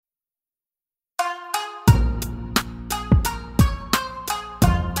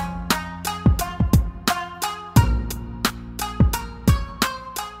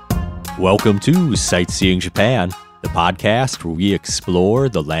Welcome to Sightseeing Japan, the podcast where we explore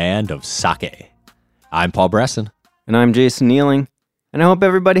the land of sake. I'm Paul Bresson. And I'm Jason Nealing. And I hope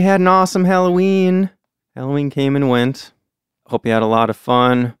everybody had an awesome Halloween. Halloween came and went. Hope you had a lot of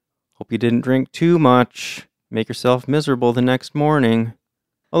fun. Hope you didn't drink too much. Make yourself miserable the next morning.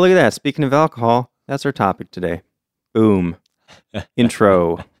 Oh, look at that. Speaking of alcohol, that's our topic today. Boom.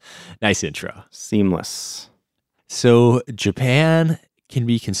 Intro. Nice intro. Seamless. So, Japan can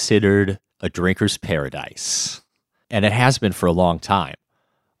be considered a drinker's paradise. And it has been for a long time.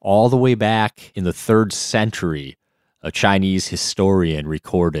 All the way back in the 3rd century, a Chinese historian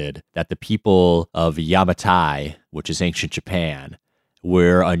recorded that the people of Yamatai, which is ancient Japan,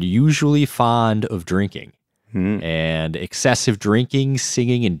 were unusually fond of drinking. And excessive drinking,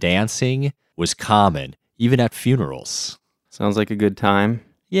 singing, and dancing was common, even at funerals. Sounds like a good time.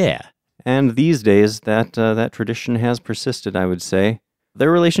 Yeah. And these days, that tradition has persisted, I would say. Their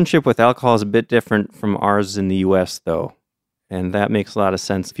relationship with alcohol is a bit different from ours in the U.S., though. And that makes a lot of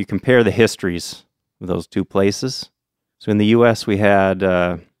sense if you compare the histories of those two places. So in the U.S., we had,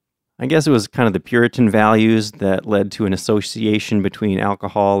 I guess it was kind of the Puritan values that led to an association between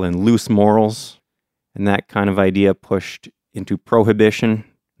alcohol and loose morals. And that kind of idea pushed into prohibition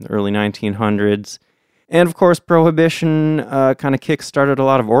in the early 1900s. And of course, prohibition kind of kick-started a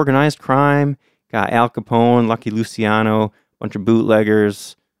lot of organized crime. Got Al Capone, Lucky Luciano, a bunch of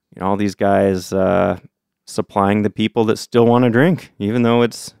bootleggers, all these guys supplying the people that still want to drink, even though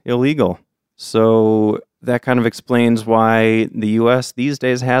it's illegal. So that kind of explains why the U.S. these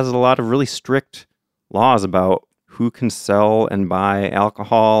days has a lot of really strict laws about who can sell and buy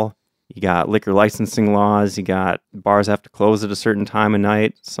alcohol. You got liquor licensing laws. You got bars have to close at a certain time of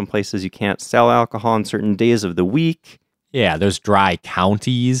night. Some places you can't sell alcohol on certain days of the week. Yeah, there's dry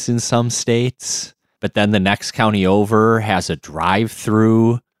counties in some states. But then the next county over has a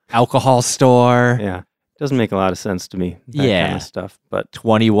drive-through alcohol store. Yeah, doesn't make a lot of sense to me, that kind of stuff. But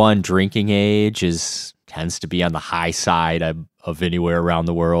 21 drinking age tends to be on the high side of anywhere around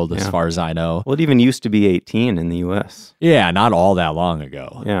the world, as far as I know. Well, it even used to be 18 in the U.S. Yeah, not all that long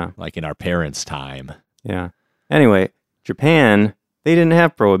ago. Yeah. Like in our parents' time. Yeah. Anyway, Japan, they didn't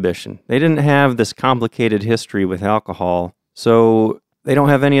have prohibition. They didn't have this complicated history with alcohol, so they don't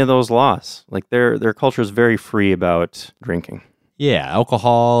have any of those laws. Like their culture is very free about drinking. Yeah,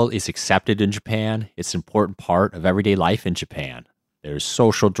 alcohol is accepted in Japan. It's an important part of everyday life in Japan. There's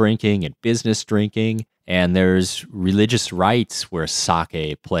social drinking and business drinking, and there's religious rites where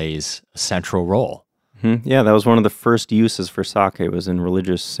sake plays a central role. Mm-hmm. Yeah, that was one of the first uses for sake was in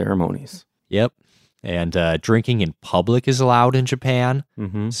religious ceremonies. Yep. And drinking in public is allowed in Japan,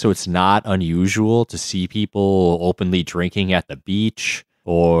 so it's not unusual to see people openly drinking at the beach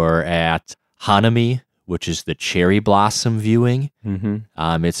or at Hanami, which is the cherry blossom viewing.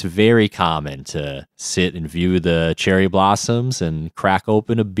 It's very common to sit and view the cherry blossoms and crack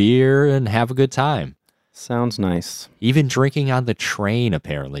open a beer and have a good time. Sounds nice. Even drinking on the train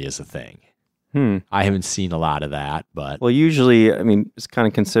apparently is a thing. I haven't seen a lot of that, but... Well, usually, it's kind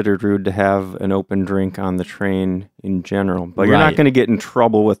of considered rude to have an open drink on the train in general, but you're not going to get in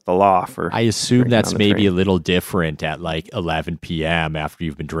trouble with the law for... I assume that's maybe a little different at like 11 p.m. after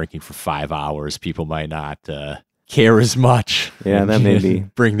you've been drinking for 5 hours. People might not care as much. Yeah, that may be.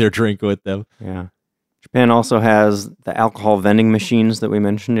 Bring their drink with them. Yeah. Japan also has the alcohol vending machines that we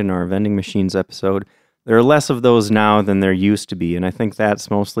mentioned in our vending machines episode. There are less of those now than there used to be, and I think that's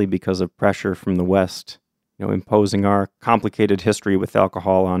mostly because of pressure from the West, imposing our complicated history with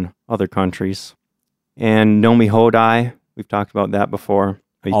alcohol on other countries. And Nomi Hodai, we've talked about that before.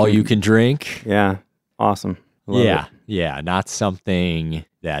 You can drink? Yeah, awesome. Love it. Yeah, not something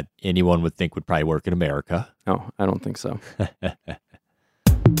that anyone would think would probably work in America. No, I don't think so.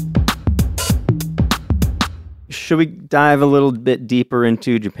 Should we dive a little bit deeper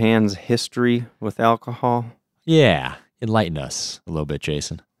into Japan's history with alcohol? Yeah, enlighten us a little bit,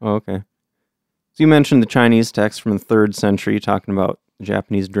 Jason. Oh, okay. So you mentioned the Chinese text from the 3rd century talking about the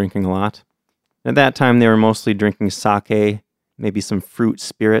Japanese drinking a lot. At that time, they were mostly drinking sake, maybe some fruit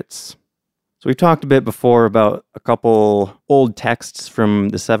spirits. So we've talked a bit before about a couple old texts from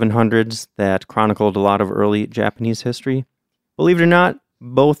the 700s that chronicled a lot of early Japanese history. Believe it or not,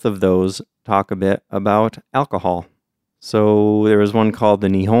 both of those talk a bit about alcohol. So there was one called the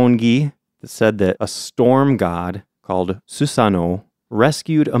Nihongi that said that a storm god called Susanoo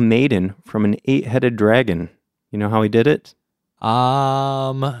rescued a maiden from an 8-headed dragon. You know how he did it?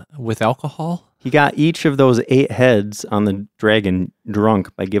 With alcohol? He got each of those 8 heads on the dragon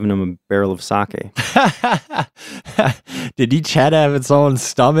drunk by giving him a barrel of sake. Did each head have its own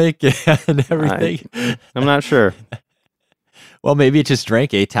stomach and everything? I'm not sure. Well, maybe it just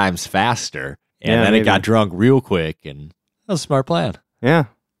drank 8 times faster, and Yeah, then maybe. it got drunk real quick, and that was a smart plan. Yeah,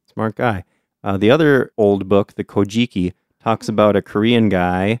 smart guy. The other old book, the Kojiki, talks about a Korean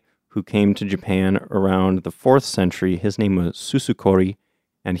guy who came to Japan around the 4th century. His name was Susukori,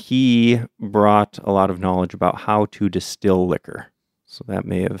 and he brought a lot of knowledge about how to distill liquor. So that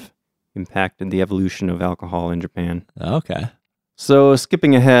may have impacted the evolution of alcohol in Japan. Okay. So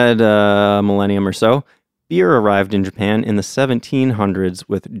skipping ahead a millennium or so, beer arrived in Japan in the 1700s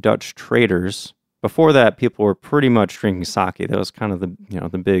with Dutch traders. Before that, people were pretty much drinking sake. That was kind of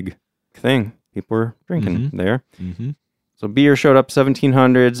the big thing people were drinking there. Mm-hmm. So beer showed up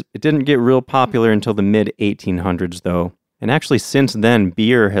 1700s. It didn't get real popular until the mid 1800s, though. And actually, since then,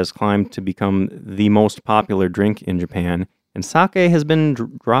 beer has climbed to become the most popular drink in Japan, and sake has been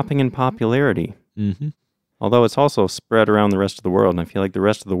dropping in popularity. Mm-hmm. Although it's also spread around the rest of the world, and I feel like the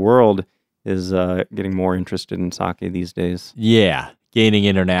rest of the world is getting more interested in sake these days. Yeah, gaining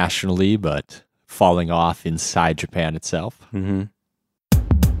internationally, but falling off inside Japan itself. Mm-hmm.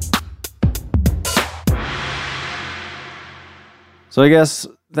 So I guess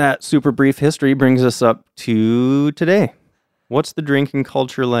that super brief history brings us up to today. What's the drinking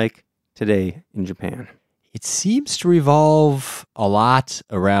culture like today in Japan? It seems to revolve a lot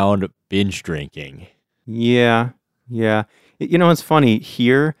around binge drinking. Yeah. It's funny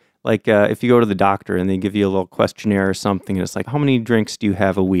here, like if you go to the doctor and they give you a little questionnaire or something, and it's like, how many drinks do you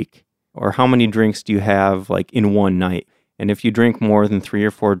have a week? Or how many drinks do you have like in one night? And if you drink more than 3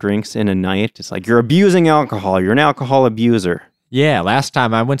 or 4 drinks in a night, it's like you're abusing alcohol. You're an alcohol abuser. Yeah, last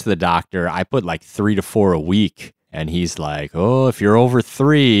time I went to the doctor, I put like 3 to 4 a week. And he's like, oh, if you're over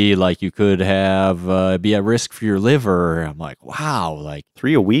 3, like you could have be at risk for your liver. I'm like, wow, like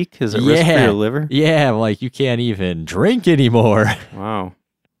 3 a week? Is it risk for your liver? Yeah, I'm like you can't even drink anymore. Wow.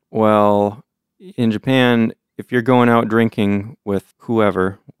 Well, in Japan, if you're going out drinking with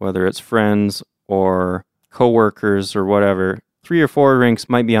whoever, whether it's friends or coworkers or whatever, 3 or 4 drinks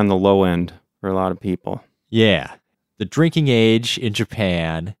might be on the low end for a lot of people. Yeah. The drinking age in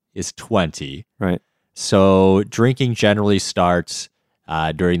Japan is 20. Right. So drinking generally starts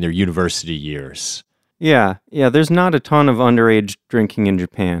during their university years. Yeah, there's not a ton of underage drinking in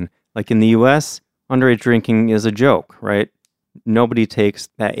Japan. Like in the US, underage drinking is a joke, right? Nobody takes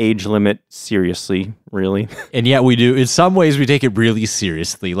that age limit seriously, really. And yet we do. In some ways, we take it really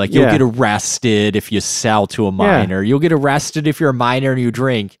seriously. Like you'll get arrested if you sell to a minor. You'll get arrested if you're a minor and you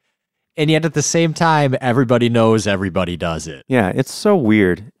drink. And yet at the same time, everybody knows everybody does it. Yeah, it's so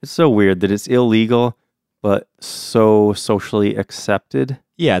weird. It's so weird that it's illegal, but so socially accepted.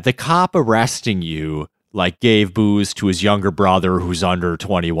 Yeah, the cop arresting you like gave booze to his younger brother who's under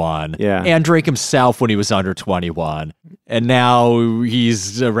 21. Yeah. And drank himself when he was under 21. And now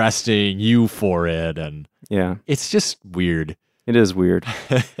he's arresting you for it. And yeah, it's just weird. It is weird.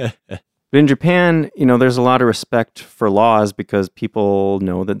 But in Japan, there's a lot of respect for laws because people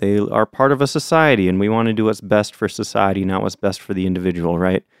know that they are part of a society and we want to do what's best for society, not what's best for the individual,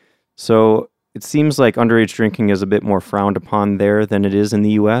 right? So it seems like underage drinking is a bit more frowned upon there than it is in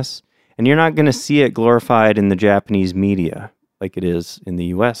the US. And you're not going to see it glorified in the Japanese media like it is in the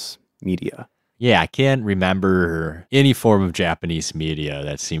US media. Yeah, I can't remember any form of Japanese media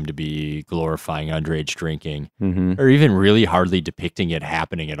that seemed to be glorifying underage drinking or even really hardly depicting it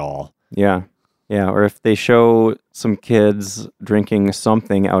happening at all. Yeah. Or if they show some kids drinking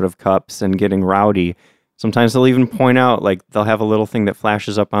something out of cups and getting rowdy, sometimes they'll even point out, like they'll have a little thing that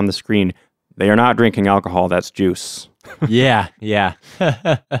flashes up on the screen. They are not drinking alcohol, that's juice. Yeah.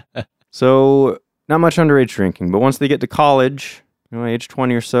 So, not much underage drinking, but once they get to college, age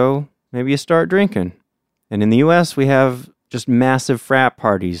 20 or so, maybe you start drinking. And in the US, we have just massive frat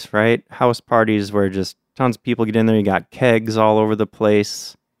parties, right? House parties where just tons of people get in there. You got kegs all over the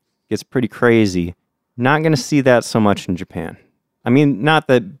place. Gets pretty crazy. Not going to see that so much in Japan. I mean, not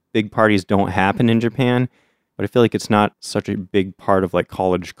that big parties don't happen in Japan, but I feel like it's not such a big part of like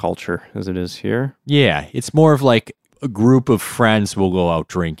college culture as it is here. Yeah, it's more of like a group of friends will go out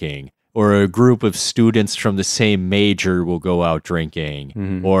drinking, or a group of students from the same major will go out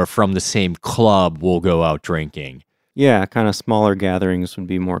drinking, or from the same club will go out drinking. Yeah, kind of smaller gatherings would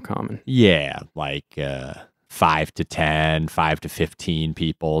be more common. Yeah, like 5 to 10, 5 to 15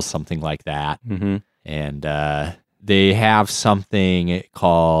 people, something like that. And they have something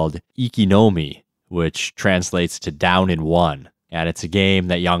called Ikinomi, which translates to down in one. And it's a game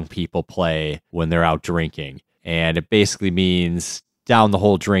that young people play when they're out drinking. And it basically means down the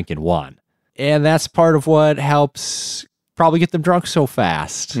whole drink in one. And that's part of what helps probably get them drunk so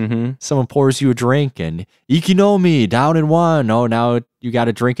fast. Mm-hmm. Someone pours you a drink and Ikinomi, down in one. Oh, now you got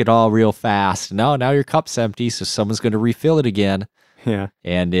to drink it all real fast. Now your cup's empty, so someone's going to refill it again. Yeah.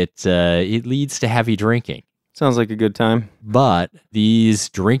 And it leads to heavy drinking. Sounds like a good time. But these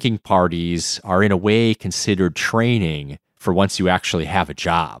drinking parties are in a way considered training for once you actually have a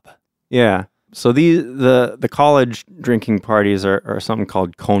job. Yeah. So the college drinking parties are something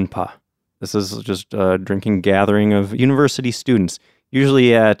called konpa. This is just a drinking gathering of university students,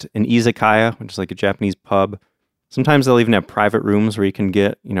 usually at an izakaya, which is like a Japanese pub. Sometimes they'll even have private rooms where you can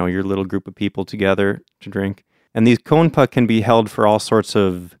get, your little group of people together to drink. And these konpa can be held for all sorts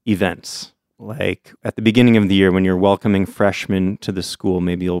of events. Like at the beginning of the year when you're welcoming freshmen to the school,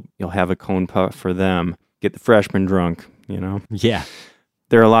 maybe you'll have a konpa for them. Get the freshmen drunk, Yeah.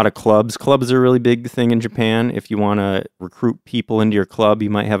 There are a lot of clubs. Clubs are a really big thing in Japan. If you want to recruit people into your club, you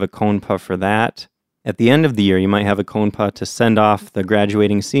might have a konpa for that. At the end of the year, you might have a konpa to send off the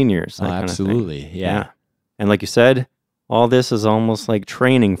graduating seniors. That kind of thing. Absolutely, yeah. And like you said, all this is almost like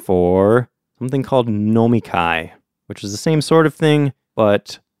training for something called nomikai, which is the same sort of thing,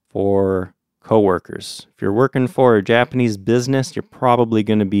 but for coworkers. If you're working for a Japanese business, you're probably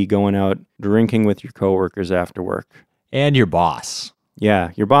going to be going out drinking with your coworkers after work. And your boss.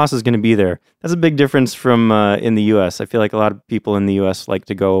 Yeah, your boss is going to be there. That's a big difference from in the U.S. I feel like a lot of people in the U.S. like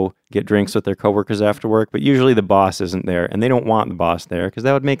to go get drinks with their coworkers after work, but usually the boss isn't there, and they don't want the boss there because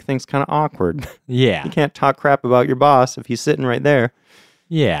that would make things kind of awkward. Yeah. You can't talk crap about your boss if he's sitting right there.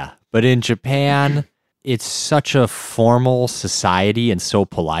 Yeah, but in Japan, it's such a formal society and so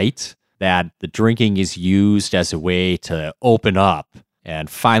polite that the drinking is used as a way to open up and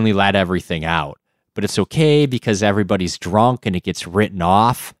finally let everything out. But it's okay because everybody's drunk and it gets written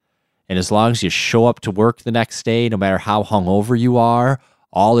off. And as long as you show up to work the next day, no matter how hungover you are,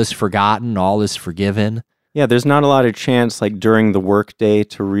 all is forgotten, all is forgiven. Yeah, there's not a lot of chance like during the workday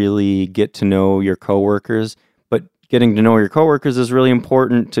to really get to know your coworkers. But getting to know your coworkers is really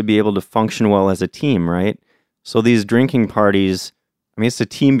important to be able to function well as a team, right? So these drinking parties, it's a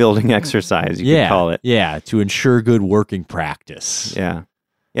team building exercise, you could call it. Yeah, to ensure good working practice. Yeah.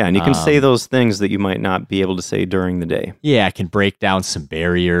 Yeah, and you can say those things that you might not be able to say during the day. Yeah, it can break down some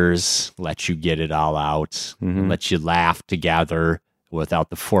barriers, let you get it all out, let you laugh together without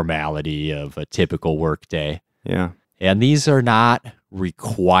the formality of a typical workday. Yeah. And these are not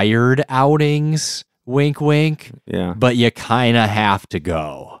required outings, wink, wink, Yeah. but you kind of have to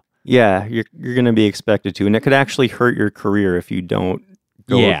go. Yeah, you're going to be expected to, and it could actually hurt your career if you don't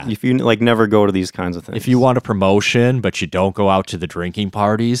go. Yeah. If you never go to these kinds of things. If you want a promotion, but you don't go out to the drinking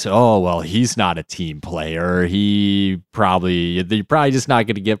parties, oh, well, he's not a team player. You're probably just not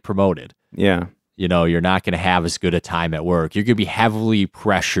going to get promoted. Yeah. You're not going to have as good a time at work. You're going to be heavily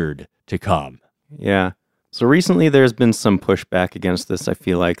pressured to come. Yeah. So recently there's been some pushback against this, I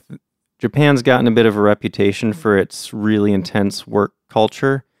feel like. Japan's gotten a bit of a reputation for its really intense work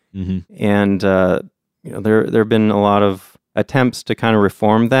culture. Mm-hmm. And, there have been a lot of attempts to kind of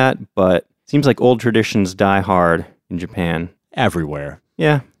reform that, but it seems like old traditions die hard in Japan. Everywhere.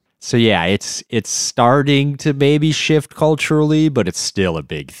 Yeah. So yeah, it's starting to maybe shift culturally, but it's still a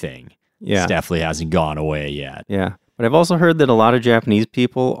big thing. Yeah. It definitely hasn't gone away yet. Yeah. But I've also heard that a lot of Japanese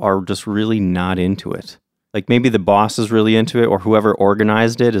people are just really not into it. Like maybe the boss is really into it, or whoever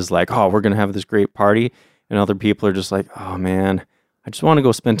organized it is like, oh, we're going to have this great party. And other people are just like, oh man, I just want to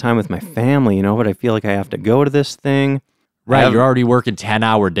go spend time with my family, but I feel like I have to go to this thing. Right, you're already working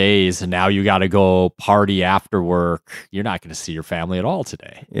 10-hour days, and now you got to go party after work. You're not going to see your family at all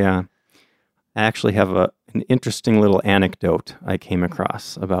today. Yeah. I actually have an interesting little anecdote I came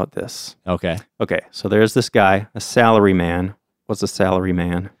across about this. Okay, so there's this guy, a salary man. What's a salary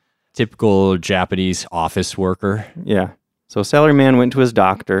man? Typical Japanese office worker. Yeah. So a salary man went to his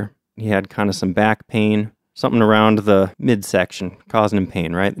doctor. He had kind of some back pain, something around the midsection causing him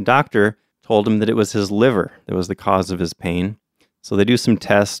pain, right? The doctor told him that it was his liver that was the cause of his pain. So they do some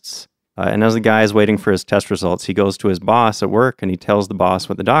tests, and as the guy is waiting for his test results, he goes to his boss at work and he tells the boss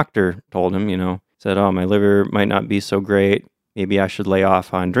what the doctor told him, said, oh, my liver might not be so great. Maybe I should lay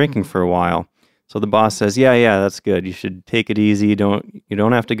off on drinking for a while. So the boss says, yeah, that's good. You should take it easy. You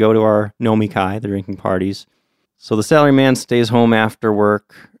don't have to go to our nomikai, the drinking parties. So the salary man stays home after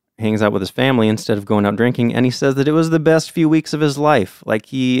work, hangs out with his family instead of going out drinking, and he says that it was the best few weeks of his life. Like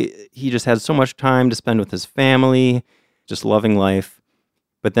he just had so much time to spend with his family, just loving life.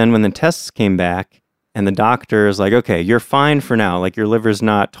 But then when the tests came back and the doctor is like, okay, you're fine for now, like your liver's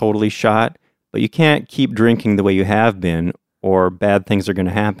not totally shot, but you can't keep drinking the way you have been or bad things are going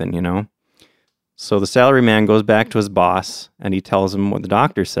to happen, So the salary man goes back to his boss and he tells him what the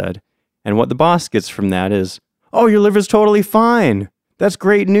doctor said. And what the boss gets from that is, Oh, your liver's totally fine. That's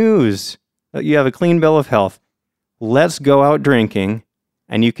great news. You have a clean bill of health. Let's go out drinking,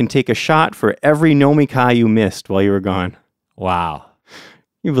 and you can take a shot for every Nomikai you missed while you were gone. Wow.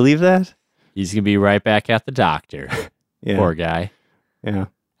 You believe that? He's going to be right back at the doctor. Yeah. Poor guy. Yeah.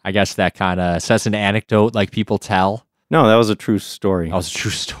 I guess that kind of says an anecdote like people tell. No, that was a true story. That was a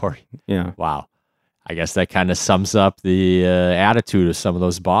true story. Yeah. Wow. I guess that kind of sums up the attitude of some of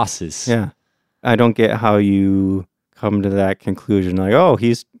those bosses. Yeah. I don't get how you come to that conclusion. Like, oh,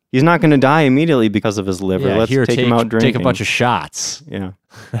 he's not going to die immediately because of his liver. Yeah, Let's here, take him out drinking. Take a bunch of shots. Yeah.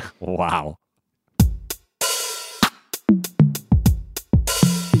 Wow.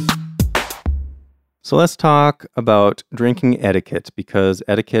 So let's talk about drinking etiquette, because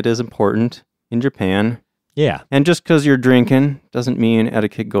etiquette is important in Japan. Yeah. And just because you're drinking doesn't mean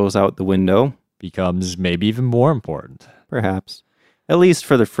etiquette goes out the window. Becomes maybe even more important. Perhaps. At least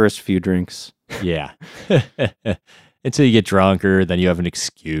for the first few drinks. Yeah. Until you get drunker, then you have an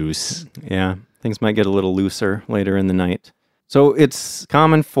excuse. Yeah. Things might get a little looser later in the night. So it's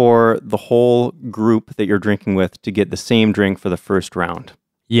common for the whole group that you're drinking with to get the same drink for the first round.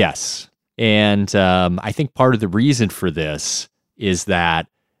 Yes. And I think part of the reason for this is that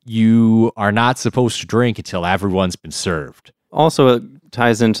you are not supposed to drink until everyone's been served. Also, it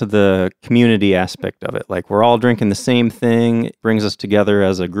ties into the community aspect of it. Like, we're all drinking the same thing. It brings us together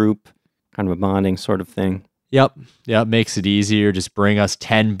as a group, kind of a bonding sort of thing. Yep. Makes it easier. Just bring us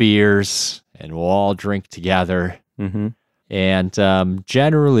 10 beers and we'll all drink together. Mm-hmm. And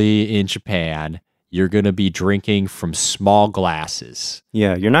generally in Japan, you're going to be drinking from small glasses.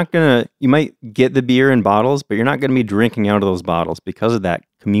 Yeah, you might get the beer in bottles, but you're not going to be drinking out of those bottles because of that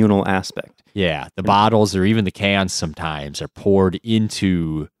communal aspect. Yeah, the bottles or even the cans sometimes are poured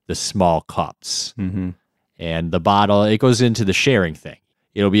into the small cups. Mm-hmm. And the bottle, it goes into the sharing thing.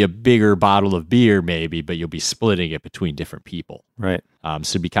 It'll be a bigger bottle of beer maybe, but you'll be splitting it between different people. Right. So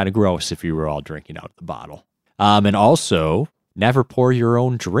it'd be kind of gross if you were all drinking out of the bottle. And also, never pour your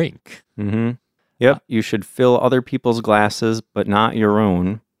own drink. Mm-hmm. Yep, you should fill other people's glasses, but not your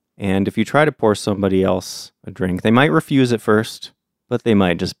own. And if you try to pour somebody else a drink, they might refuse at first, but they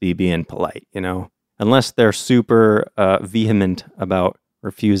might just be being polite, Unless they're super vehement about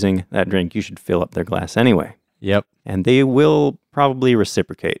refusing that drink, you should fill up their glass anyway. Yep. And they will probably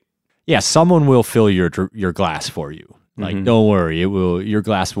reciprocate. Yeah, someone will fill your glass for you. Like, don't worry, your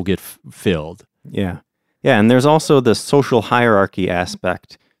glass will get filled. Yeah. Yeah, and there's also the social hierarchy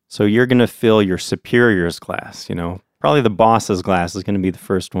aspect. So you're going to fill your superior's glass, Probably the boss's glass is going to be the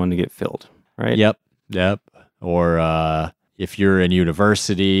first one to get filled, right? Yep. Or if you're in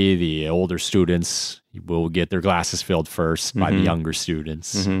university, the older students will get their glasses filled first by the younger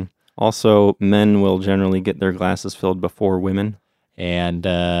students. Mm-hmm. Also, men will generally get their glasses filled before women. And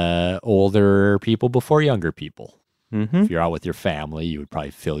older people before younger people. Mm-hmm. If you're out with your family, you would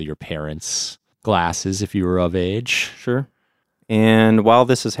probably fill your parents' glasses if you were of age. Sure. And while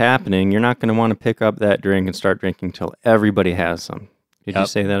this is happening, you're not going to want to pick up that drink and start drinking till everybody has some. Did you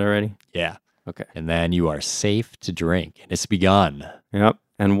say that already? Yeah. Okay. And then you are safe to drink. And it's begun. Yep.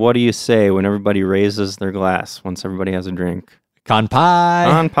 And what do you say when everybody raises their glass once everybody has a drink?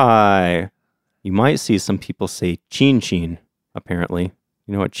 Kanpai! Kanpai! You might see some people say chin chin, apparently.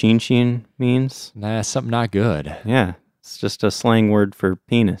 You know what chin chin means? Nah, something not good. Yeah. It's just a slang word for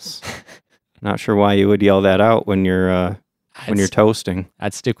penis. Not sure why you would yell that out when you're toasting.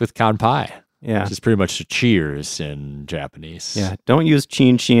 I'd stick with kanpai. Yeah. Which is pretty much a cheers in Japanese. Yeah. Don't use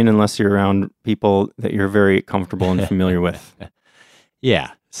chin chin unless you're around people that you're very comfortable and familiar with.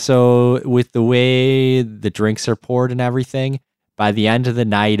 Yeah. So with the way the drinks are poured and everything, by the end of the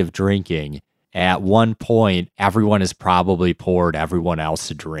night of drinking, at one point, everyone has probably poured everyone else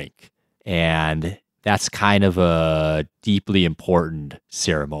a drink. And that's kind of a deeply important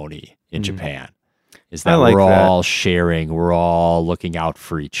ceremony in Japan. Is that we're all sharing, we're all looking out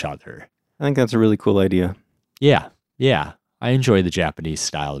for each other. I think that's a really cool idea. Yeah. I enjoy the Japanese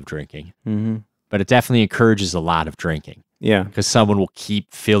style of drinking. Mm-hmm. But it definitely encourages a lot of drinking. Yeah. Because someone will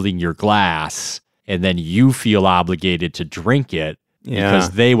keep filling your glass, and then you feel obligated to drink it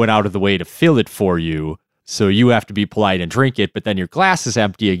because they went out of the way to fill it for you. So you have to be polite and drink it, but then your glass is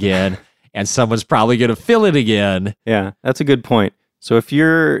empty again, and someone's probably going to fill it again. Yeah, that's a good point. So if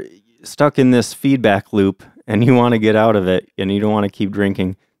you're stuck in this feedback loop and you want to get out of it and you don't want to keep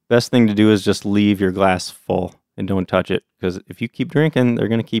drinking, best thing to do is just leave your glass full and don't touch it, because if you keep drinking, they're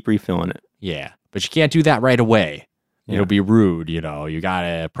going to keep refilling it. Yeah, but you can't do that right away. Yeah. It'll be rude, you got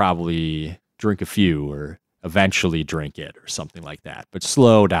to probably drink a few or eventually drink it or something like that. But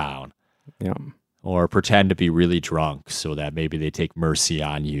slow down. Yeah. Or pretend to be really drunk so that maybe they take mercy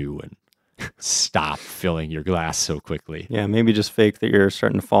on you and stop filling your glass so quickly. Yeah, maybe just fake that you're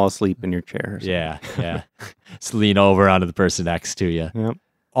starting to fall asleep in your chair. Yeah. Just lean over onto the person next to you. Yep.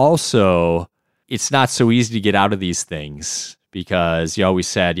 Also, it's not so easy to get out of these things because you always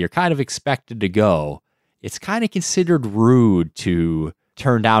said you're kind of expected to go. It's kind of considered rude to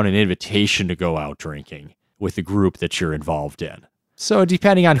turn down an invitation to go out drinking with the group that you're involved in. So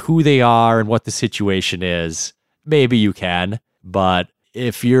depending on who they are and what the situation is, maybe you can. But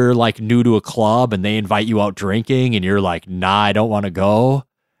if you're like new to a club and they invite you out drinking and you're like, nah, I don't want to go,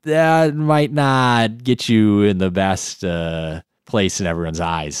 that might not get you in the best place in everyone's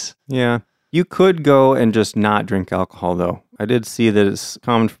eyes. Yeah. You could go and just not drink alcohol, though. I did see that it's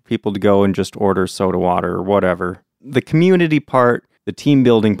common for people to go and just order soda water or whatever. The community part, the team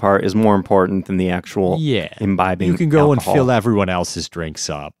building part is more important than the actual imbibing. You can go alcohol. and fill everyone else's drinks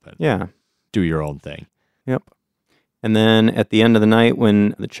up and do your own thing. Yep. And then at the end of the night,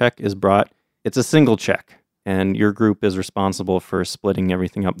 when the check is brought, it's a single check. And your group is responsible for splitting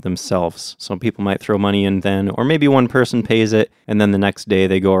everything up themselves. So people might throw money in then, or maybe one person pays it, and then the next day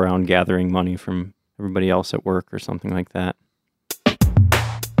they go around gathering money from everybody else at work or something like that.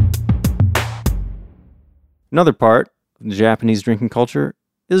 Another part of the Japanese drinking culture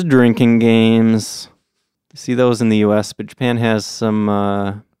is drinking games. You see those in the U.S., but Japan has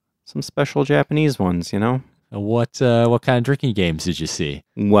some special Japanese ones, you know? What kind of drinking games did you see?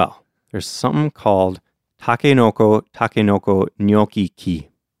 Well, there's something called Takenoko Gnocchi-ki.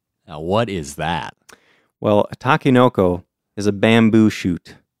 Now, what is that? Well, a takenoko is a bamboo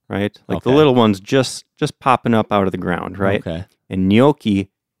shoot, right? Like the Okay. little ones just popping up out of the ground, right? Okay. And gnocchi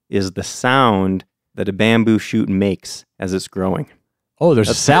is the sound that a bamboo shoot makes as it's growing. Oh, there's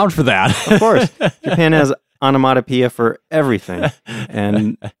a sound for that. Of course. Japan has onomatopoeia for everything.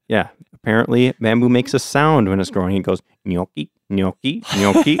 And yeah, apparently bamboo makes a sound when it's growing. It goes gnocchi, gnocchi,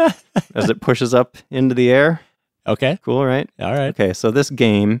 gnocchi as it pushes up into the air. Okay. Cool, right? All right. Okay, so this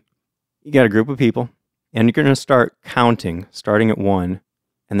game, you got a group of people, and you're going to start counting, starting at 1,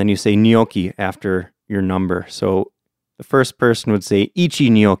 and then you say gnocchi after your number. So the first person would say ichi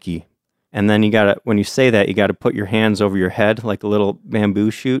gnocchi, and then when you say that, you got to put your hands over your head like a little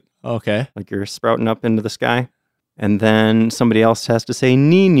bamboo shoot, Okay. like you're sprouting up into the sky. And then somebody else has to say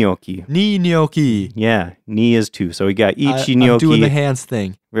ni gnocchi. Ni gnocchi. Yeah, ni is 2. So we got ichi I'm gnocchi. doing the hands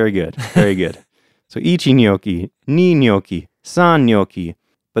thing. Very good. Very good. So ichi gnocchi, ni gnocchi, san gnocchi.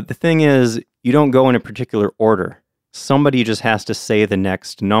 But the thing is, you don't go in a particular order. Somebody just has to say the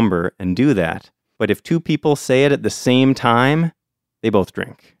next number and do that. But if 2 people say it at the same time, they both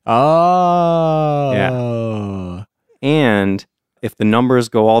drink. Oh. And if the numbers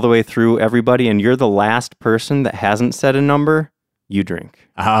go all the way through everybody and you're the last person that hasn't said a number, you drink.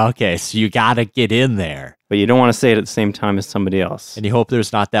 Okay, so you got to get in there. But you don't want to say it at the same time as somebody else. And you hope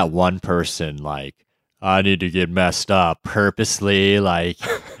there's not that one person like, I need to get messed up purposely, like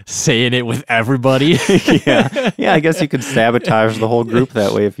saying it with everybody. Yeah, I guess you could sabotage the whole group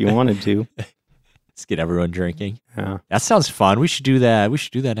that way if you wanted to. Let's get everyone drinking. Yeah, That sounds fun. We should do that. We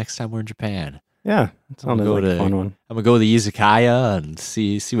should do that next time we're in Japan. yeah, it sounded go like to- a fun one. I'm gonna go to the izakaya and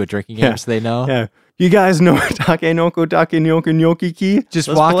see what drinking Yeah. games they know. Yeah, you guys know Takenoko Takenoko Gnocchi-ki? Just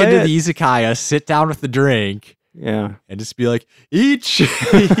Let's walk play into it. the izakaya, sit down with the drink, Yeah. and just be like, each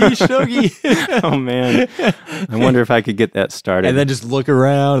shogi. Oh man, I wonder if I could get that started. And then just look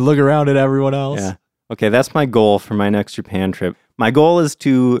around at everyone else. Yeah. Okay, that's my goal for my next Japan trip. My goal is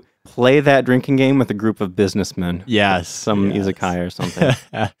to play that drinking game with a group of businessmen. Yes. Some yes. izakaya or something.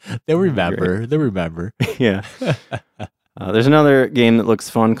 They'll remember. They'll remember. Yeah. There's another game that looks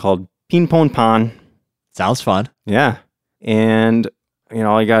fun called Ping Pong Pan. Sounds fun. Yeah. And,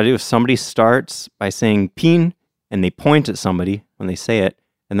 all you got to do is somebody starts by saying pin, and they point at somebody when they say it.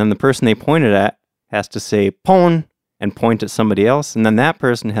 And then the person they pointed at has to say pon and point at somebody else. And then that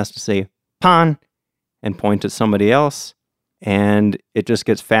person has to say pan and point at somebody else. And it just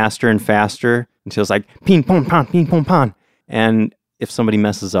gets faster and faster until it's like ping pong pan, ping pong pan. And if somebody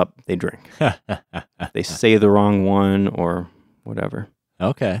messes up, they drink. They say the wrong one or whatever.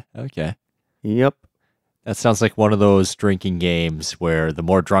 Okay. Yep. That sounds like one of those drinking games where the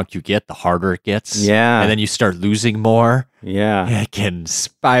more drunk you get, the harder it gets. Yeah. And then you start losing more. Yeah. It can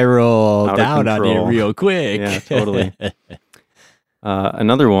spiral Out of down on you control. real quick. Yeah, totally.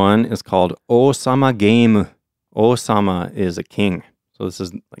 Another one is called Osama Game. Osama is a king. So this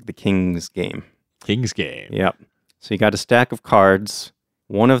is like the king's game. King's Game. Yep. So you got a stack of cards.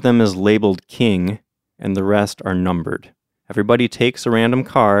 One of them is labeled king, and the rest are numbered. Everybody takes a random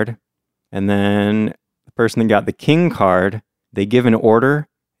card, and then the person that got the king card, they give an order,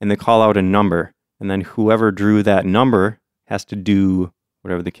 and they call out a number. And then whoever drew that number has to do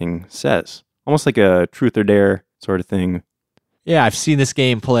whatever the king says. Almost like a truth or dare sort of thing. Yeah, I've seen this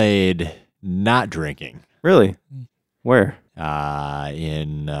game played not drinking. Really? Where?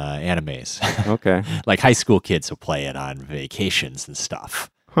 In animes. Okay. Like high school kids will play it on vacations and stuff.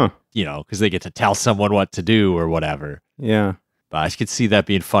 Huh. You know, because they get to tell someone what to do or whatever. Yeah. But I could see that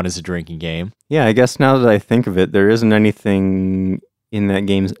being fun as a drinking game. Yeah, I guess now that I think of it, there isn't anything in that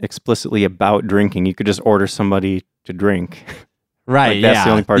game explicitly about drinking. You could just order somebody to drink. Right, Like, that's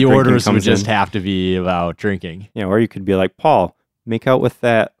the only part the drinking orders would comes just in. have to be about drinking. Yeah, or you could be like, Paul, make out with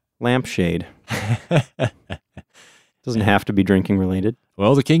that lampshade. Doesn't have to be drinking related.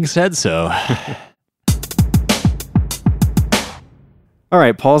 Well, the king said so. All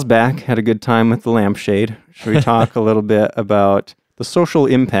right, Paul's back. Had a good time with the lampshade. Should we talk a little bit about the social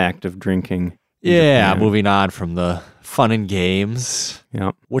impact of drinking? in Yeah, Japan? moving on from the fun and games.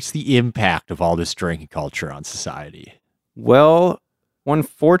 Yeah. What's the impact of all this drinking culture on society? Well, one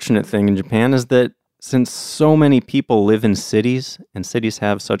fortunate thing in Japan is that since so many people live in cities and cities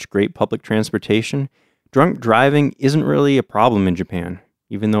have such great public transportation, drunk driving isn't really a problem in Japan,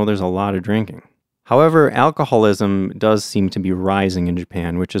 even though there's a lot of drinking. However, alcoholism does seem to be rising in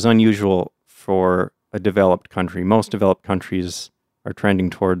Japan, which is unusual for a developed country. Most developed countries are trending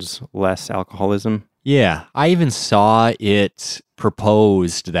towards less alcoholism. Yeah, I even saw it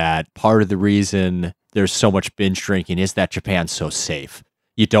proposed that part of the reason there's so much binge drinking is that Japan's so safe.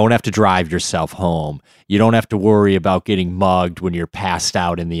 You don't have to drive yourself home. You don't have to worry about getting mugged when you're passed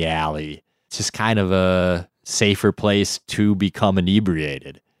out in the alley. It's just kind of a safer place to become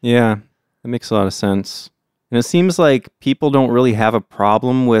inebriated. Yeah, that makes a lot of sense. And it seems like people don't really have a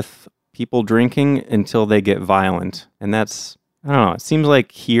problem with people drinking until they get violent. And that's, I don't know, it seems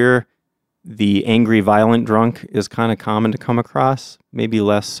like here the angry, violent drunk is kind of common to come across, maybe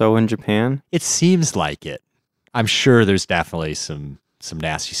less so in Japan. It seems like it. I'm sure there's definitely some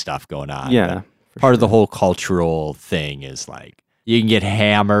nasty stuff going on. Yeah. but part of the whole cultural thing is like, you can get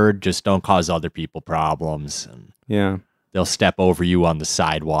hammered, just don't cause other people problems. And Yeah. they'll step over you on the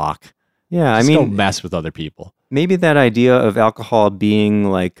sidewalk. Yeah, Just I don't mean, mess with other people. maybe that idea of alcohol being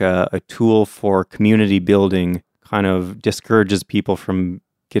like a tool for community building kind of discourages people from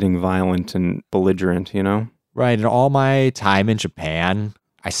getting violent and belligerent, you know? Right. In all my time in Japan,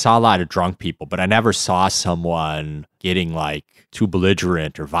 I saw a lot of drunk people, but I never saw someone getting like too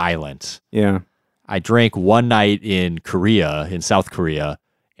belligerent or violent. Yeah. I drank one night in Korea, in South Korea,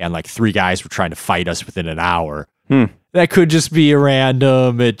 and like 3 guys were trying to fight us within an hour. That could just be a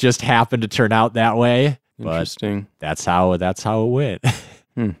random. It just happened to turn out that way. But Interesting. that's how it went.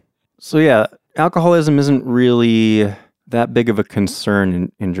 So yeah, alcoholism isn't really that big of a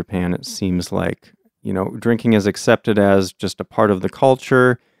concern in Japan, it seems like. You know, drinking is accepted as just a part of the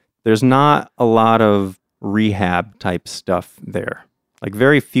culture. There's not a lot of rehab type stuff there. Like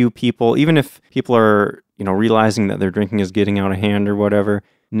very few people, even if people are, you know, realizing that their drinking is getting out of hand or whatever,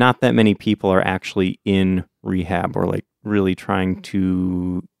 not that many people are actually in rehab or like really trying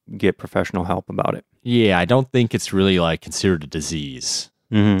to get professional help about it. Yeah, I don't think it's really like considered a disease.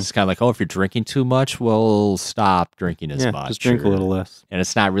 Mm-hmm. It's kind of like, oh, if you're drinking too much, well, stop drinking as much. Just drink a little less. And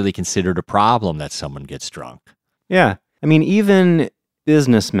it's not really considered a problem that someone gets drunk. Yeah. I mean, even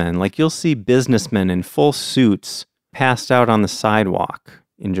businessmen, like you'll see businessmen in full suits passed out on the sidewalk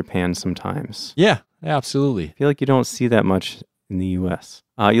in Japan sometimes. Yeah, absolutely. I feel like you don't see that much in the US.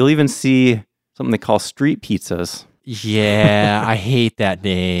 You'll even see something they call street pizzas. Yeah, I hate that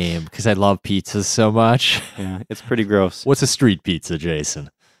name because I love pizzas so much. Yeah, it's pretty gross. What's a street pizza, Jason?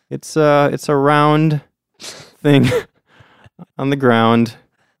 It's a round thing on the ground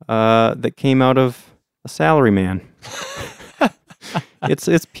that came out of a salaryman.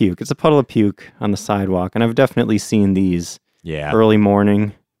 It's puke. It's a puddle of puke on the sidewalk, and I've definitely seen these Yeah. early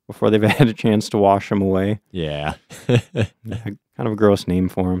morning before they've had a chance to wash them away. Yeah. Kind of a gross name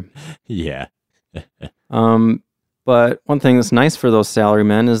for them. Yeah. But one thing that's nice for those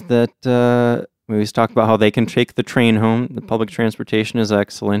salarymen is that we always talk about how they can take the train home. The public transportation is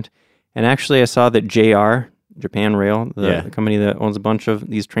excellent. And actually, I saw that JR, Japan Rail, the company that owns a bunch of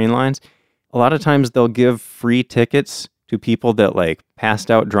these train lines, a lot of times they'll give free tickets to people that like passed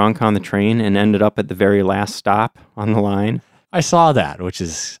out drunk on the train and ended up at the very last stop on the line. I saw that, which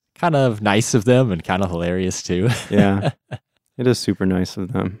is kind of nice of them and kind of hilarious too. Yeah, it is super nice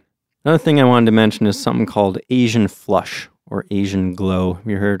of them. Another thing I wanted to mention is something called Asian flush or Asian glow. Have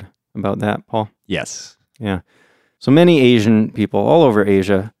you heard about that, Paul? Yes. Yeah. So many Asian people all over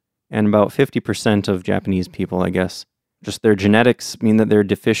Asia, and about 50% of Japanese people, I guess, just their genetics mean that they're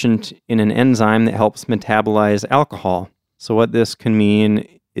deficient in an enzyme that helps metabolize alcohol. So what this can mean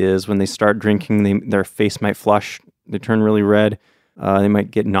is when they start drinking, their face might flush, they turn really red. They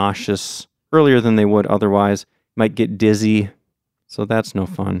might get nauseous earlier than they would otherwise. Might get dizzy. So that's no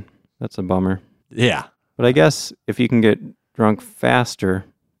fun. That's a bummer. Yeah. But I guess if you can get drunk faster,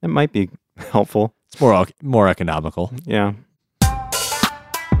 it might be helpful. It's more economical. Yeah.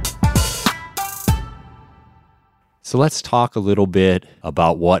 So let's talk a little bit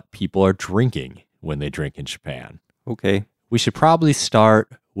about what people are drinking when they drink in Japan. Okay. We should probably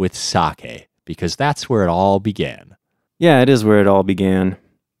start with sake, because that's where it all began. Yeah, it is where it all began.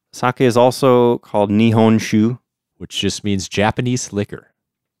 Sake is also called Nihonshu, which just means Japanese liquor.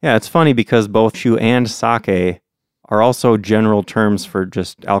 Yeah, it's funny because both shu and sake are also general terms for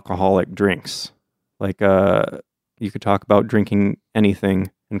just alcoholic drinks. Like, you could talk about drinking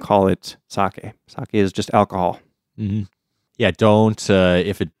anything and call it sake. Sake is just alcohol. Mm-hmm. Yeah,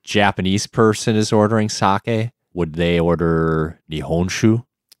 if a Japanese person is ordering sake, would they order Nihonshu?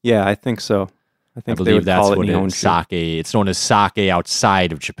 Yeah, I think so. I believe that's what it is. Sake. It's known as sake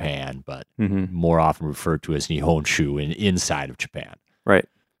outside of Japan, but more often referred to as Nihonshu inside of Japan. Right.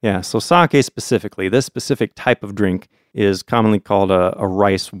 Yeah, so sake specifically, this specific type of drink is commonly called a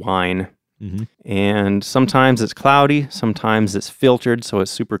rice wine. Mm-hmm. And sometimes it's cloudy, sometimes it's filtered, so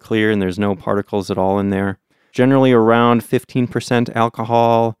it's super clear and there's no particles at all in there. Generally around 15%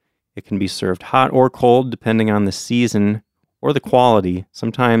 alcohol. It can be served hot or cold depending on the season or the quality.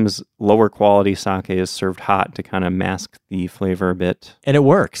 Sometimes lower quality sake is served hot to kind of mask the flavor a bit. And it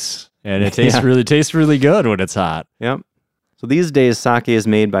works. And it tastes really good when it's hot. Yep. So these days, sake is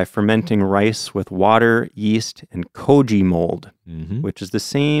made by fermenting rice with water, yeast, and koji mold, which is the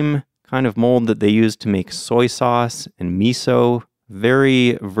same kind of mold that they use to make soy sauce and miso.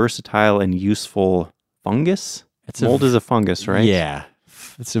 Very versatile and useful fungus. Mold is a fungus, right? Yeah.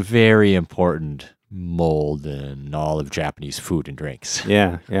 It's a very important mold in all of Japanese food and drinks.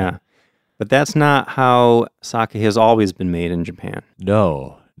 Yeah. But that's not how sake has always been made in Japan.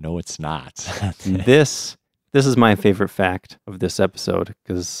 No, it's not. This is my favorite fact of this episode,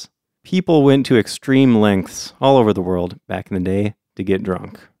 because people went to extreme lengths all over the world back in the day to get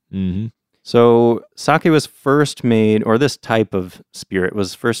drunk. Mm-hmm. So sake was first made, or this type of spirit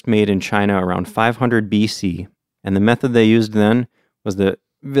was first made in China around 500 BC. And the method they used then was that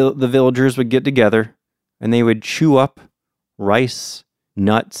the villagers would get together and they would chew up rice,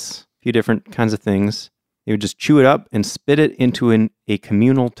 nuts, a few different kinds of things. They would just chew it up and spit it into a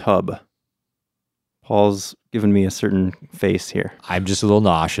communal tub. Paul's giving me a certain face here. I'm just a little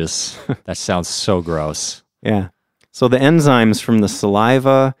nauseous. That sounds so gross. Yeah. So the enzymes from the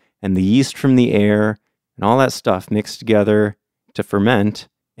saliva and the yeast from the air and all that stuff mixed together to ferment,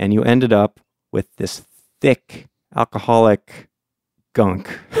 and you ended up with this thick alcoholic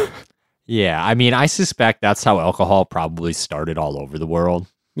gunk. Yeah, I mean, I suspect that's how alcohol probably started all over the world.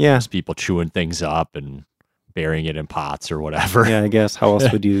 Yeah. Just people chewing things up and burying it in pots or whatever. Yeah, I guess. How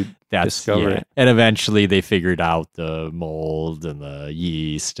else would you discover it? And eventually they figured out the mold and the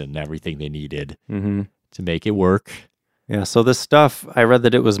yeast and everything they needed to make it work. Yeah, so this stuff, I read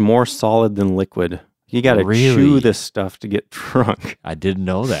that it was more solid than liquid. You got to chew this stuff to get drunk. I didn't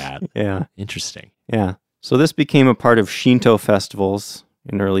know that. Yeah. Interesting. Yeah. So this became a part of Shinto festivals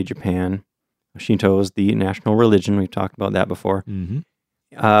in early Japan. Shinto is the national religion. We've talked about that before. Mm-hmm.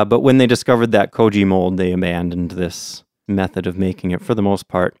 But when they discovered that koji mold, they abandoned this method of making it for the most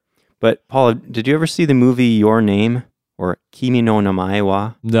part. But Paul, did you ever see the movie Your Name, or Kimi no Namae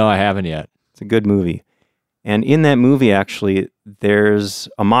wa? No, I haven't yet. It's a good movie. And in that movie, actually, there's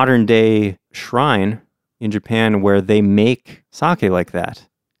a modern day shrine in Japan where they make sake like that.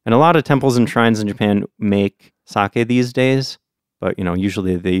 And a lot of temples and shrines in Japan make sake these days, but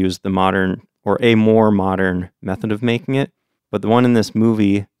usually they use the modern or a more modern method of making it. But the one in this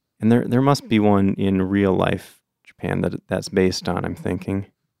movie, and there must be one in real life Japan that's based on, I'm thinking.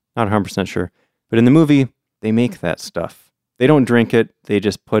 Not 100% sure. But in the movie, they make that stuff. They don't drink it. They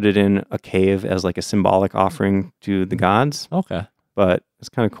just put it in a cave as like a symbolic offering to the gods. Okay. But it's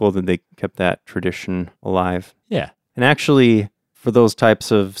kind of cool that they kept that tradition alive. Yeah. And actually, for those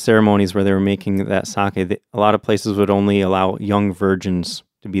types of ceremonies where they were making that sake, a lot of places would only allow young virgins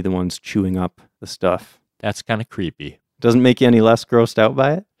to be the ones chewing up the stuff. That's kind of creepy. Doesn't make you any less grossed out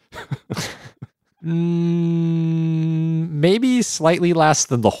by it? Maybe slightly less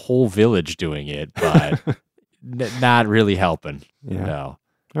than the whole village doing it, but not really helping. Yeah. No.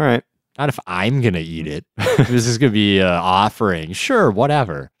 All right. Not if I'm going to eat it. This is going to be an offering. Sure,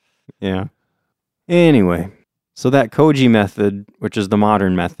 whatever. Yeah. Anyway, so that koji method, which is the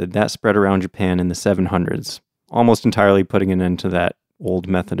modern method, that spread around Japan in the 700s, almost entirely putting an end to that old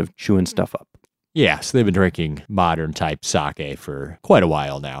method of chewing stuff up. Yeah, so they've been drinking modern type sake for quite a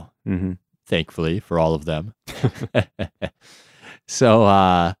while now. Mm-hmm. Thankfully for all of them.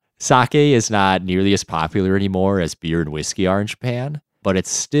 So, sake is not nearly as popular anymore as beer and whiskey are in Japan, but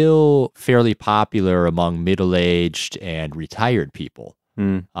it's still fairly popular among middle-aged and retired people,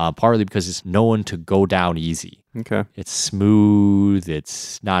 partly because it's known to go down easy. Okay. It's smooth,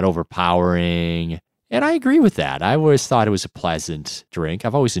 it's not overpowering, and I agree with that. I always thought it was a pleasant drink.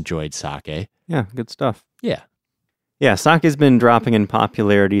 I've always enjoyed sake. Yeah, good stuff. Yeah. Yeah, sake's been dropping in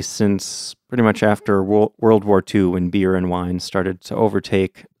popularity since pretty much after World War II, when beer and wine started to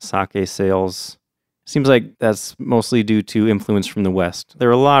overtake sake sales. Seems like that's mostly due to influence from the West. There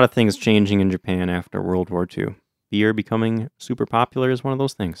are a lot of things changing in Japan after World War II. Beer becoming super popular is one of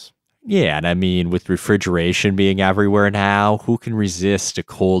those things. Yeah, and I mean, with refrigeration being everywhere now, who can resist a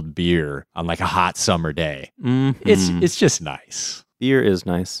cold beer on like a hot summer day? Mm-hmm. It's just nice. Beer is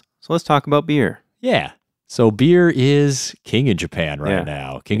nice. So let's talk about beer. Yeah. So beer is king in Japan right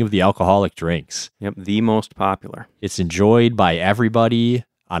now, king of the alcoholic drinks. Yep, the most popular. It's enjoyed by everybody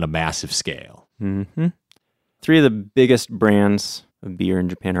on a massive scale. Mm-hmm. 3 of the biggest brands of beer in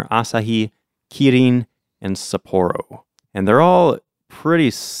Japan are Asahi, Kirin, and Sapporo. And they're all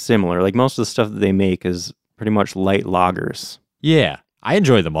pretty similar. Like, most of the stuff that they make is pretty much light lagers. Yeah, I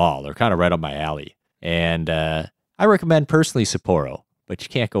enjoy them all. They're kind of right up my alley. And I recommend personally Sapporo, but you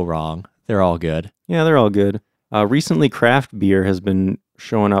can't go wrong. They're all good. Yeah, they're all good. Recently, craft beer has been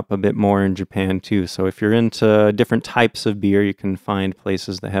showing up a bit more in Japan, too. So if you're into different types of beer, you can find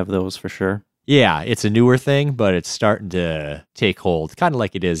places that have those for sure. Yeah, it's a newer thing, but it's starting to take hold, kind of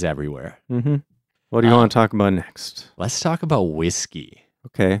like it is everywhere. Mm-hmm. What do you want to talk about next? Let's talk about whiskey.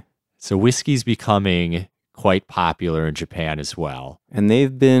 Okay. So whiskey's becoming quite popular in Japan as well. And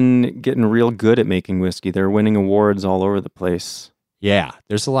they've been getting real good at making whiskey. They're winning awards all over the place. Yeah,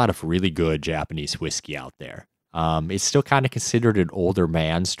 there's a lot of really good Japanese whiskey out there. It's still kind of considered an older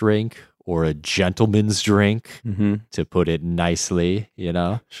man's drink or a gentleman's drink, to put it nicely, you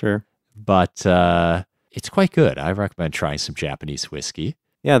know? Sure. But it's quite good. I recommend trying some Japanese whiskey.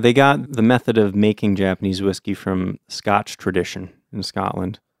 Yeah, they got the method of making Japanese whiskey from Scotch tradition in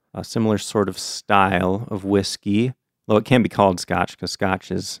Scotland. A similar sort of style of whiskey, though it can't be called Scotch because Scotch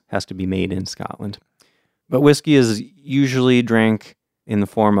has to be made in Scotland. But whiskey is usually drank in the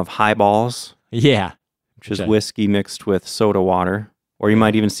form of highballs. Yeah. Which is whiskey mixed with soda water. Or you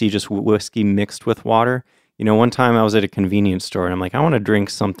might even see just whiskey mixed with water. You know, one time I was at a convenience store and I'm like, I want to drink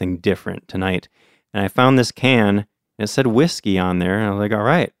something different tonight. And I found this can and it said whiskey on there. And I was like, all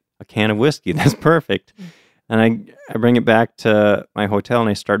right, a can of whiskey. That's perfect. And I bring it back to my hotel and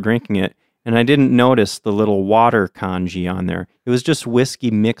I start drinking it. And I didn't notice the little water kanji on there. It was just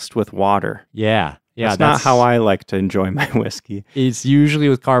whiskey mixed with water. Yeah. Yeah, that's not how I like to enjoy my whiskey. It's usually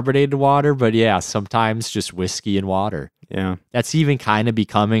with carbonated water, but yeah, sometimes just whiskey and water. Yeah. That's even kind of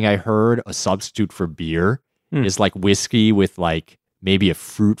becoming, I heard, a substitute for beer. Is like whiskey with like maybe a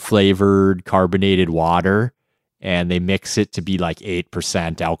fruit flavored carbonated water, and they mix it to be like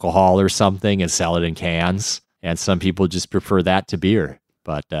 8% alcohol or something and sell it in cans. And some people just prefer that to beer.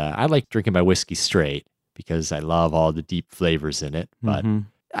 But I like drinking my whiskey straight because I love all the deep flavors in it. But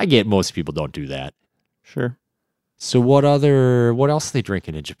I get most people don't do that. Sure. So what else are they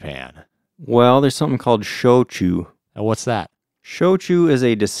drinking in Japan? Well, there's something called shochu. And what's that? Shochu is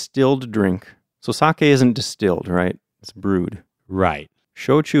a distilled drink. So sake isn't distilled, right? It's brewed. Right.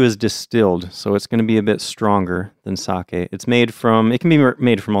 Shochu is distilled, so it's going to be a bit stronger than sake. It can be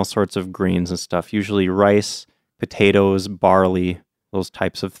made from all sorts of grains and stuff, usually rice, potatoes, barley, those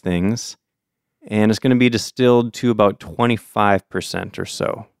types of things. And it's going to be distilled to about 25% or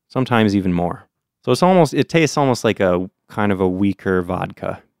so, sometimes even more. So it tastes almost like a kind of a weaker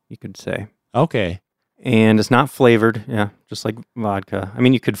vodka, you could say. Okay. And it's not flavored, just like vodka. I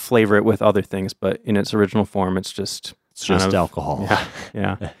mean, you could flavor it with other things, but in its original form, it's just alcohol.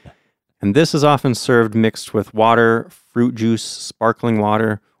 Yeah. And this is often served mixed with water, fruit juice, sparkling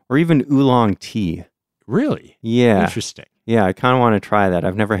water, or even oolong tea. Really? Yeah. Interesting. Yeah, I kind of want to try that.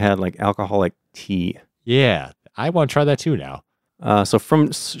 I've never had like alcoholic tea. Yeah, I want to try that too now. So from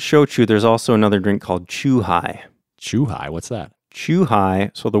shochu, there's also another drink called chuhai. Chuhai, what's that? Chuhai,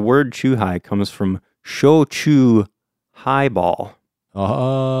 so the word chuhai comes from shochu highball.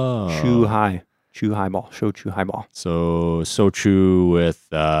 Oh. Chu highball. Shochu highball. So sochu with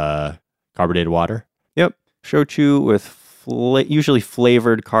carbonated water? Yep. Shochu with usually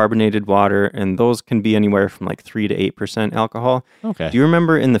flavored carbonated water, and those can be anywhere from like 3 to 8% alcohol. Okay. Do you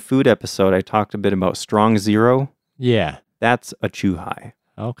remember in the food episode I talked a bit about Strong Zero? Yeah. That's a chuhai.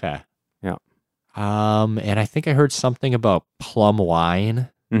 Okay. Yeah. And I think I heard something about plum wine.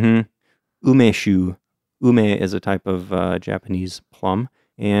 Umeshu. Ume is a type of Japanese plum,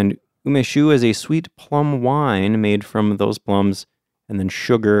 and umeshu is a sweet plum wine made from those plums and then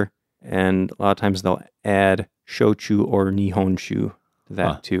sugar. And a lot of times they'll add shochu or nihonshu to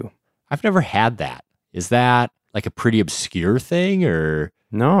that too. I've never had that. Is that like a pretty obscure thing, or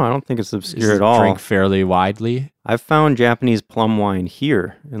No, I don't think it's is obscure it at all. drink fairly widely? I've found Japanese plum wine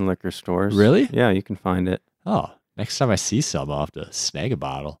here in liquor stores. Really? Yeah, you can find it. Oh, next time I see some, I'll have to snag a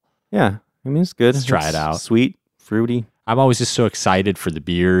bottle. Yeah, I mean, it's good. Let's try It's it out. Sweet, fruity. I'm always just so excited for the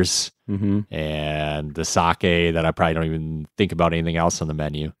beers Mm-hmm. and the sake that I probably don't even think about anything else on the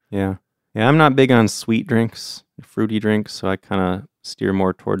menu. Yeah. Yeah, I'm not big on sweet drinks, fruity drinks, so I kind of steer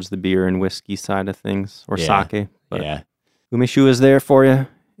more towards the beer and whiskey side of things, or Yeah. sake. But Yeah. umeshu is there for you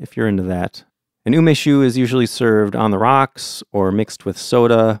if you're into that. And umeshu is usually served on the rocks or mixed with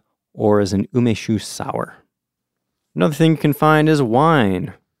soda or as an umeshu sour. Another thing you can find is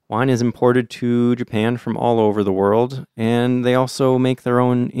wine. Wine is imported to Japan from all over the world, and they also make their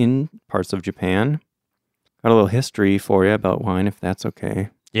own in parts of Japan. Got a little history for you about wine, if that's okay.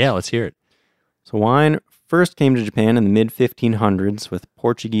 Yeah, let's hear it. So wine first came to Japan in the mid-1500s with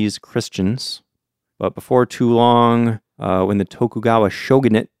Portuguese Christians. But before too long, when the Tokugawa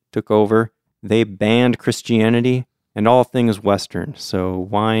shogunate took over, they banned Christianity and all things Western. So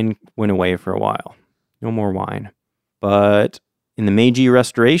wine went away for a while. No more wine. But in the Meiji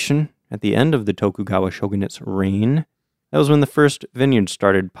Restoration, at the end of the Tokugawa shogunate's reign, that was when the first vineyards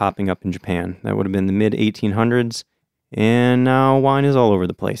started popping up in Japan. That would have been the mid-1800s. And now wine is all over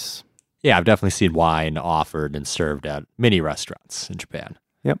the place. Yeah, I've definitely seen wine offered and served at many restaurants in Japan.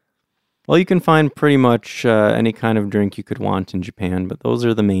 Well, you can find pretty much any kind of drink you could want in Japan, but those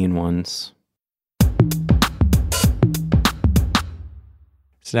are the main ones.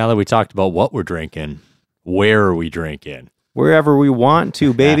 So now that we talked about what we're drinking, where are we drinking? Wherever we want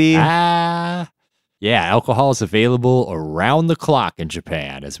to, baby. Yeah, alcohol is available around the clock in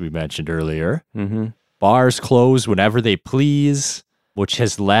Japan, as we mentioned earlier. Mm-hmm. Bars close whenever they please, which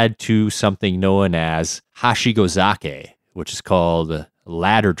has led to something known as hashigozake, which is called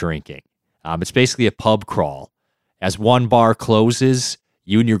ladder drinking. It's basically a pub crawl. As one bar closes,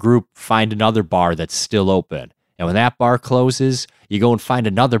 you and your group find another bar that's still open. And when that bar closes, you go and find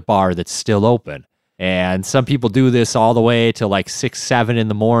another bar that's still open. And some people do this all the way to like 6, 7 in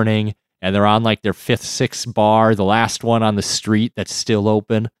the morning, and they're on like their 5th, 6th bar, the last one on the street that's still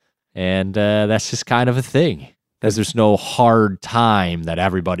open. And that's just kind of a thing, because there's no hard time that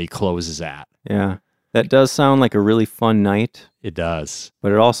everybody closes at. Yeah. That does sound like a really fun night, It does.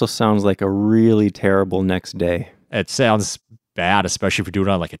 but it also sounds like a really terrible next day. It sounds bad, especially if you're doing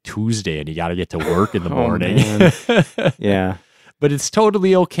it on like a Tuesday and you got to get to work in the Oh, morning. man. Yeah. But it's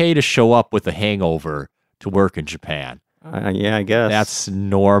totally okay to show up with a hangover to work in Japan. Yeah, I guess. That's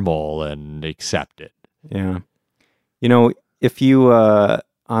normal and accepted. Yeah. You know, if you,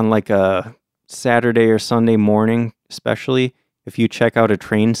 on like a Saturday or Sunday morning, especially, if you check out a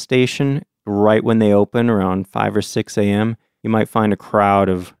train station right when they open around 5 or 6 a.m., you might find a crowd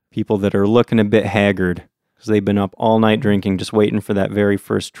of people that are looking a bit haggard because they've been up all night drinking, just waiting for that very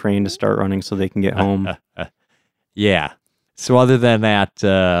first train to start running so they can get home. Yeah. So other than that,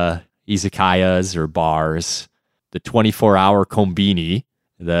 izakayas or bars, the 24-hour kombini,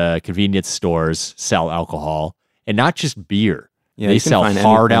 the convenience stores, sell alcohol, and not just beer. Yeah, They you can sell find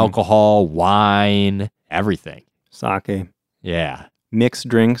hard anything. alcohol, wine, everything. Sake. Yeah. Mixed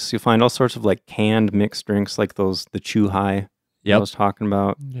drinks. You'll find all sorts of like canned mixed drinks like those, the Chu-Hai I Yep. was talking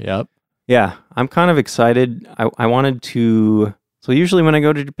about. Yep. Yeah, I'm kind of excited. I wanted to. So usually when I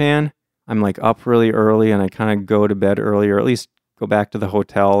go to Japan, I'm like up really early and I kind of go to bed early, or at least go back to the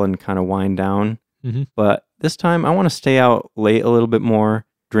hotel and kind of wind down. Mhm. But this time I want to stay out late a little bit more,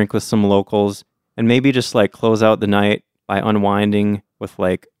 drink with some locals, and maybe just like close out the night by unwinding with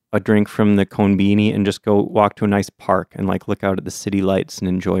like a drink from the konbini and just go walk to a nice park and like look out at the city lights and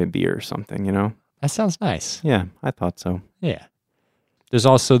enjoy a beer or something, you know? That sounds nice. Yeah, I thought so. Yeah. There's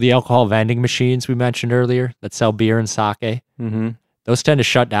also the alcohol vending machines we mentioned earlier that sell beer and sake. Mm-hmm. Those tend to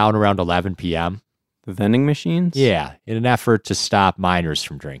shut down around 11 p.m. The vending machines? Yeah, in an effort to stop minors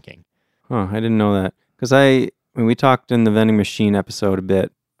from drinking. Huh, I didn't know that. Because when we talked in the vending machine episode a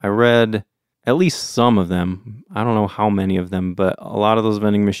bit, I read at least some of them. I don't know how many of them, but a lot of those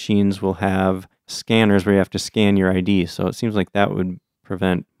vending machines will have scanners where you have to scan your ID. So it seems like that would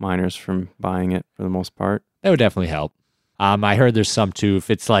prevent minors from buying it for the most part. That would definitely help. I heard there's some too, if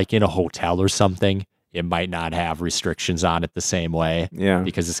it's like in a hotel or something, it might not have restrictions on it the same way Yeah,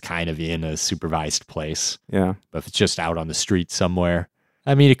 because it's kind of in a supervised place. yeah, But if it's just out on the street somewhere,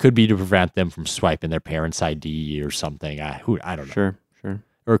 I mean, it could be to prevent them from swiping their parents' ID or something. I don't know. sure.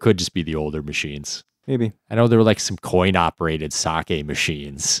 Or it could just be the older machines. Maybe. I know there were like some coin-operated sake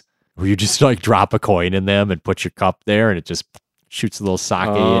machines where you just like drop a coin in them and put your cup there and it just shoots a little sake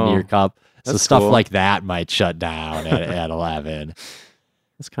into your cup. So that's stuff cool. like that might shut down at 11.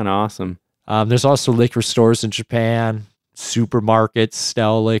 That's kind of awesome. There's also liquor stores in Japan, supermarkets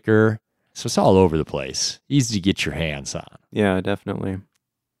sell liquor. So it's all over the place. Easy to get your hands on. Yeah, definitely.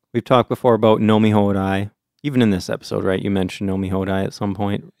 We've talked before about Nomi Hodai. Even in this episode, right? You mentioned Nomi Hodai at some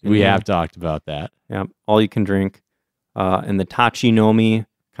point. We have talked about that. Yeah, all you can drink. And the Tachi Nomi,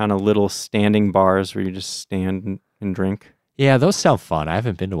 kind of little standing bars where you just stand and drink. Yeah, those sound fun. I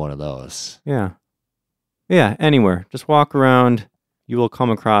haven't been to one of those. Yeah. Yeah, anywhere. Just walk around. You will come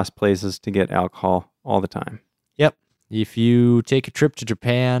across places to get alcohol all the time. Yep. If you take a trip to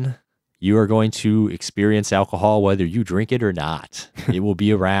Japan, you are going to experience alcohol whether you drink it or not. It will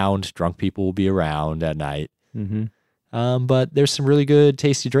be around. Drunk people will be around at night. Mm-hmm. But there's some really good,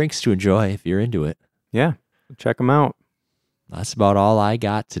 tasty drinks to enjoy if you're into it. Yeah, check them out. That's about all I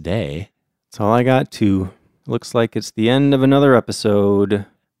got today. That's all I got too. Looks like it's the end of another episode.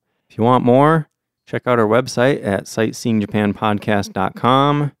 If you want more, check out our website at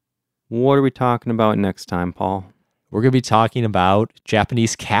sightseeingjapanpodcast.com. What are we talking about next time, Paul? We're going to be talking about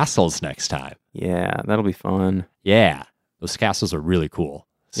Japanese castles next time. Yeah, that'll be fun. Yeah, those castles are really cool.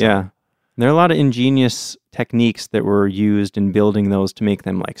 So, Yeah. There are a lot of ingenious techniques that were used in building those to make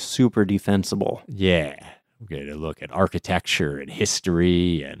them like super defensible. Yeah. We're going to look at architecture and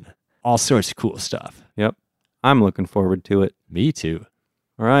history and all sorts of cool stuff. Yep. I'm looking forward to it. Me too.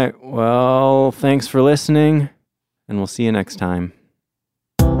 All right. Well, thanks for listening, and we'll see you next time.